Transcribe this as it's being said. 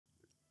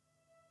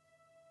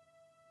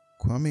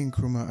Kwame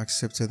Nkrumah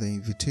accepted the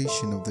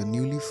invitation of the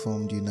newly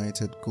formed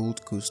United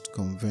Gold Coast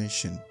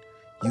Convention,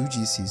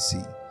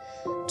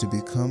 UGCC, to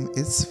become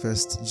its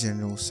first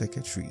General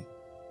Secretary.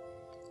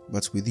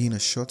 But within a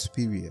short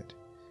period,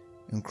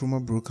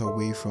 Nkrumah broke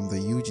away from the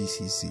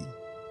UGCC.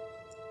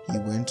 He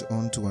went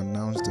on to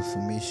announce the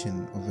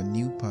formation of a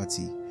new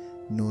party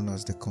known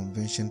as the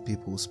Convention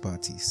People's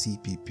Party,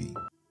 CPP.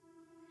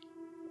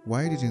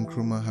 Why did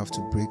Nkrumah have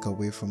to break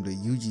away from the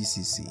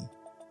UGCC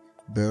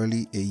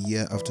barely a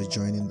year after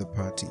joining the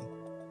party?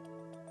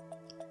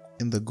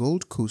 In the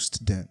Gold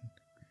Coast then,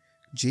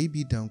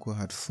 J.B. Danquah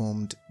had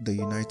formed the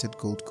United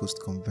Gold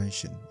Coast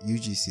Convention,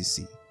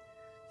 UGCC,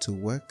 to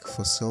work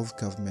for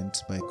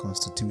self-government by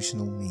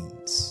constitutional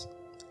means.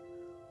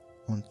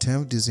 On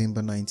 10th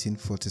December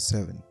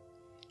 1947,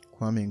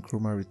 Kwame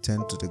Nkrumah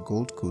returned to the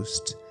Gold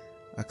Coast,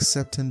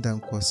 accepting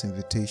Danquah's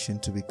invitation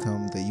to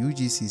become the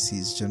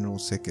UGCC's General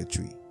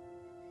Secretary.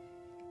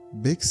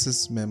 Big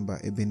Sis member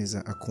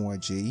Ebenezer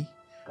Akonwa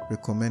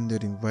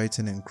recommended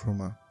inviting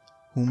Nkrumah,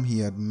 whom he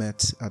had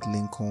met at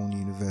Lincoln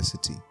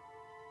University.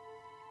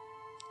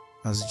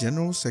 As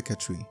General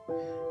Secretary,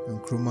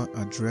 Nkrumah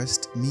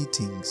addressed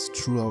meetings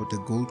throughout the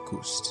Gold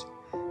Coast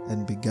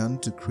and began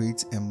to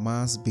create a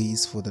mass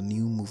base for the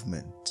new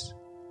movement.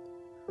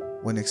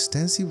 When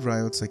extensive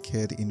riots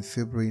occurred in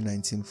February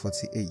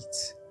 1948,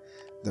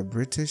 the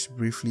British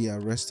briefly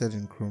arrested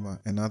Nkrumah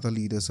and other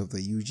leaders of the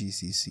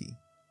UGCC.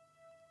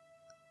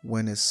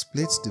 When a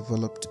split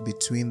developed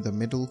between the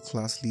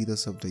middle-class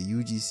leaders of the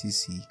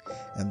UGCC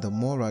and the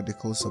more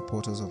radical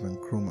supporters of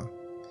Nkrumah,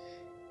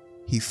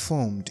 he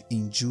formed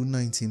in June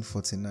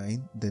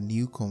 1949 the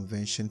new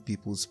Convention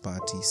People's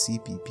Party,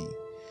 CPP,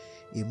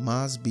 a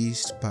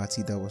mass-based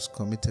party that was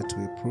committed to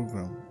a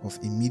program of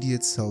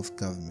immediate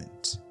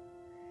self-government.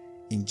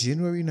 In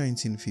January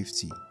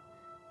 1950,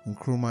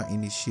 Nkrumah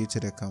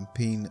initiated a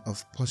campaign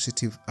of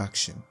positive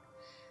action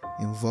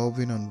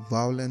involving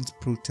nonviolent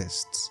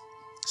protests,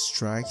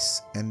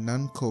 strikes, and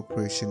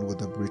non-cooperation with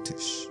the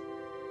British.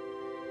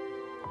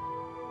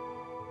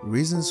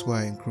 Reasons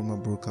why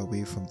Nkrumah broke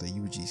away from the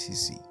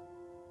UGCC.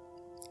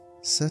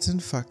 Certain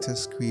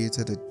factors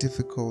created a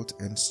difficult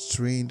and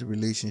strained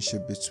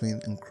relationship between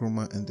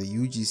Nkrumah and the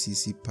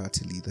UGCC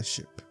party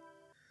leadership.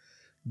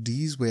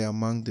 These were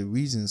among the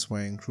reasons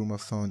why Nkrumah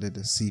founded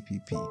the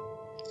CPP.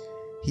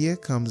 Here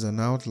comes an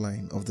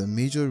outline of the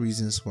major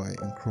reasons why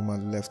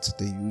Nkrumah left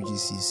the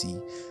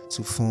UGCC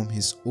to form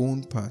his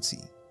own party.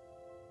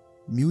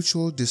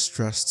 Mutual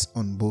distrust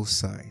on both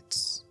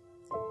sides.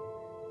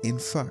 In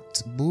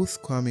fact,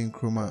 both Kwame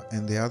Nkrumah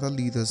and the other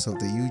leaders of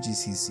the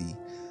UGCC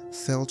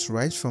felt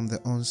right from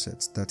the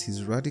onset that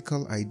his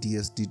radical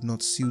ideas did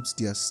not suit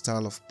their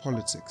style of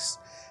politics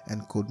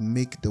and could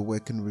make the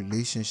working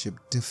relationship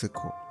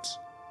difficult.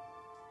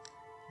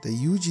 The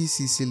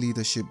UGCC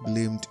leadership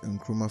blamed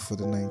Nkrumah for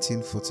the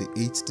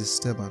 1948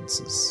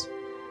 disturbances.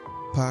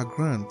 Pa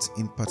Grant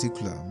in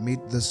particular made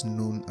this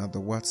known at the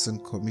Watson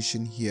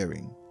Commission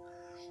hearing.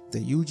 The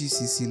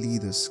UGCC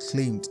leaders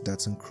claimed that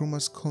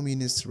Nkrumah's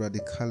communist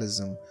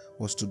radicalism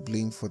was to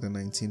blame for the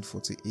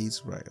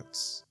 1948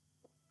 riots.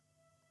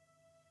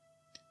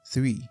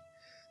 3.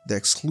 The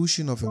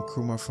exclusion of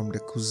Nkrumah from the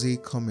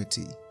Kuzey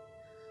Committee.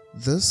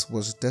 This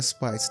was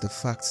despite the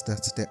fact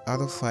that the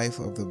other 5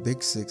 of the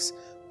Big Six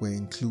were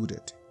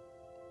included.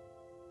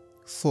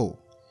 4.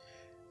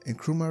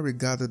 Nkrumah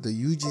regarded the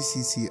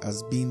UGCC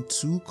as being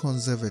too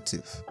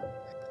conservative.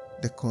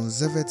 The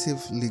conservative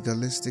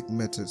legalistic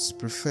methods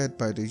preferred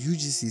by the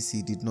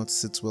UGCC did not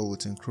sit well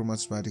with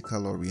Nkrumah's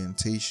radical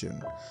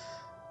orientation.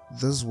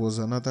 This was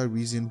another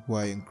reason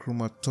why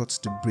Nkrumah thought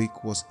the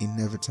break was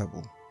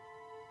inevitable.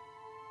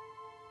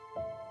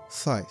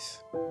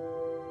 5.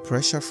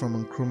 Pressure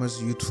from Nkrumah's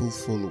youthful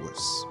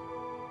followers.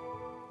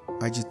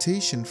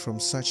 Agitation from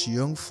such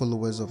young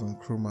followers of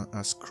Nkrumah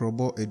as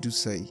Krobo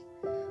Edusei,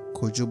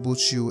 Kojo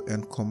Bochio,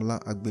 and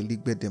Komla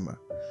Agbeligbedema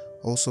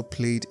also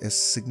played a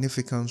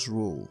significant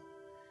role.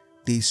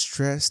 They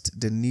stressed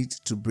the need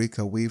to break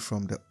away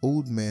from the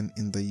old men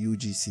in the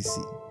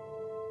UGCC.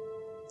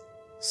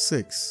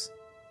 6.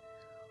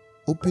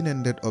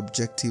 Open-ended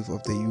objective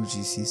of the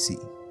UGCC.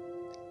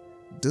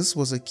 This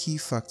was a key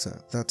factor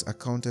that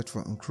accounted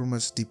for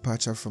Nkrumah's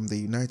departure from the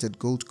United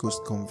Gold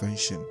Coast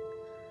Convention.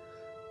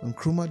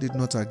 Nkrumah did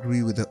not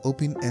agree with the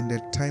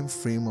open-ended time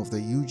frame of the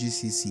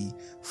UGCC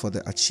for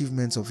the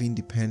achievement of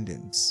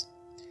independence.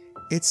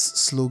 Its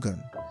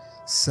slogan,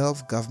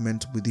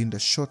 self-government within the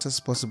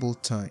shortest possible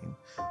time,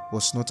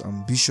 was not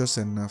ambitious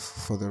enough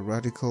for the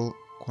radical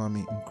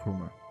Kwame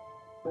Nkrumah.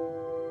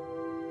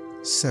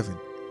 7.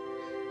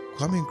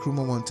 Kwame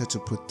Nkrumah wanted to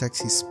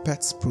protect his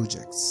pet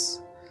projects.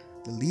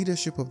 The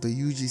leadership of the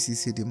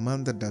UGCC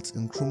demanded that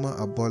Nkrumah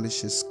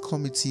abolish his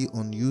Committee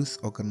on Youth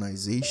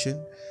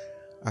Organization,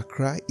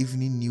 Accra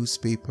Evening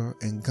Newspaper,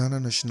 and Ghana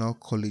National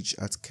College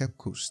at Cape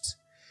Coast.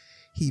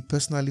 He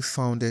personally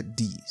founded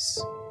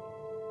these.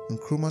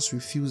 Nkrumah's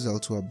refusal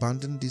to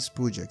abandon these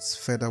projects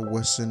further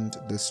worsened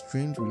the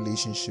strained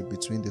relationship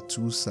between the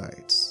two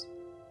sides.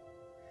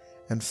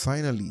 And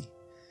finally,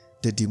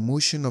 the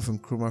demotion of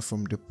Nkrumah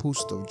from the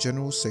post of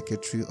General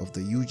Secretary of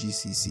the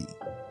UGCC.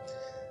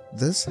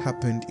 This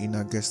happened in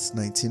August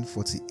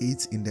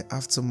 1948 in the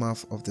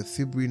aftermath of the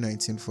February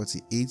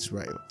 1948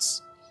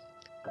 riots.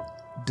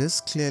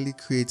 This clearly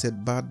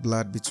created bad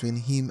blood between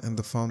him and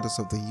the founders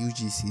of the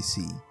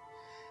UGCC.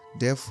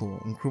 Therefore,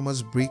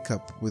 Nkrumah's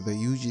breakup with the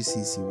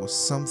UGCC was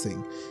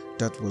something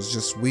that was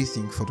just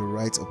waiting for the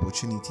right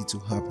opportunity to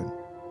happen.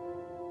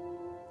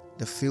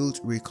 The failed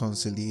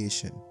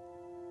reconciliation.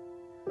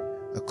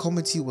 A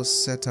committee was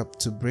set up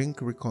to bring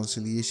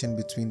reconciliation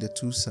between the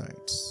two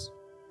sides.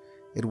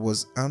 It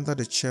was under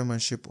the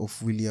chairmanship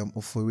of William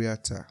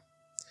Oforiatta.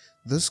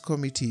 This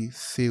committee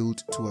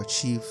failed to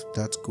achieve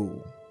that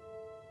goal.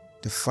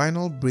 The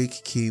final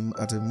break came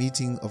at a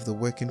meeting of the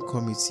Working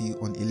Committee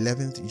on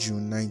 11th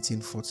June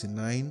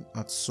 1949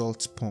 at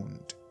Salt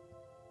Pond.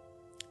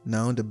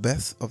 Now the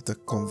birth of the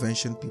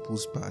Convention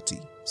People's Party,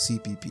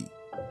 CPP.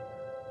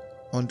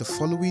 On the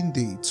following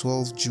day,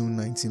 12 June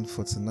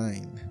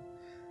 1949,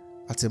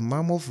 at a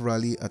mammoth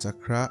rally at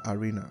Accra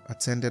Arena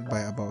attended by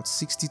about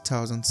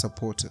 60,000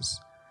 supporters,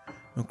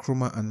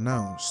 Nkrumah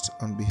announced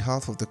on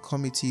behalf of the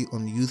Committee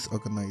on Youth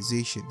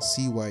Organization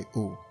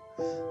 (CYO)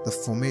 the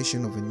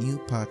formation of a new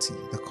party,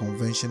 the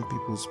Convention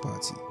People's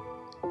Party.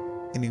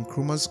 In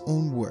Nkrumah's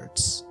own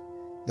words,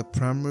 the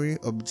primary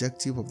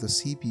objective of the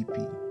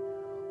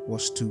CPP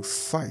was to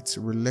fight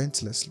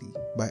relentlessly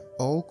by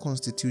all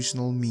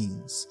constitutional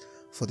means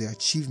for the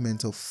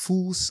achievement of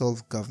full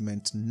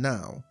self-government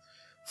now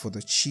for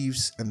the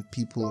chiefs and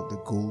people of the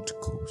Gold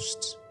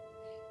Coast.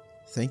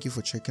 Thank you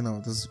for checking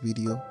out this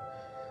video.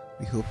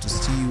 We hope to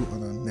see you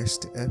on our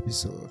next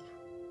episode.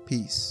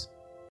 Peace.